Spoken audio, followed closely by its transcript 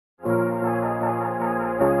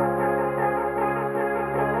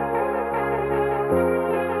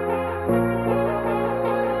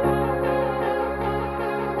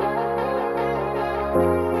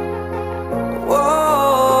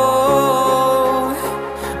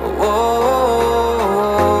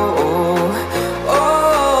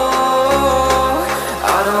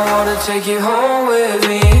take you home with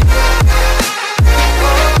me.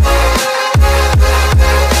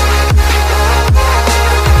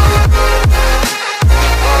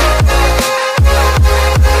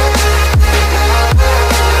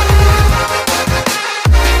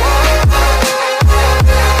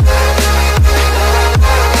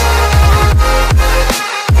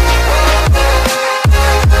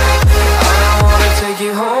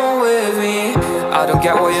 I don't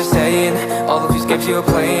get what you're saying, all of these games you're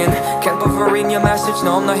playing. Can't bother reading your message,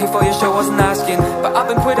 no I'm not here for your show, wasn't asking. But I've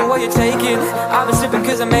been quitting what you're taking, I've been slipping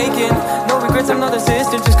cause I'm making no regrets, I'm not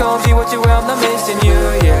assistant. Just go and be what you were, I'm not missing you,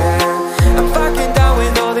 yeah.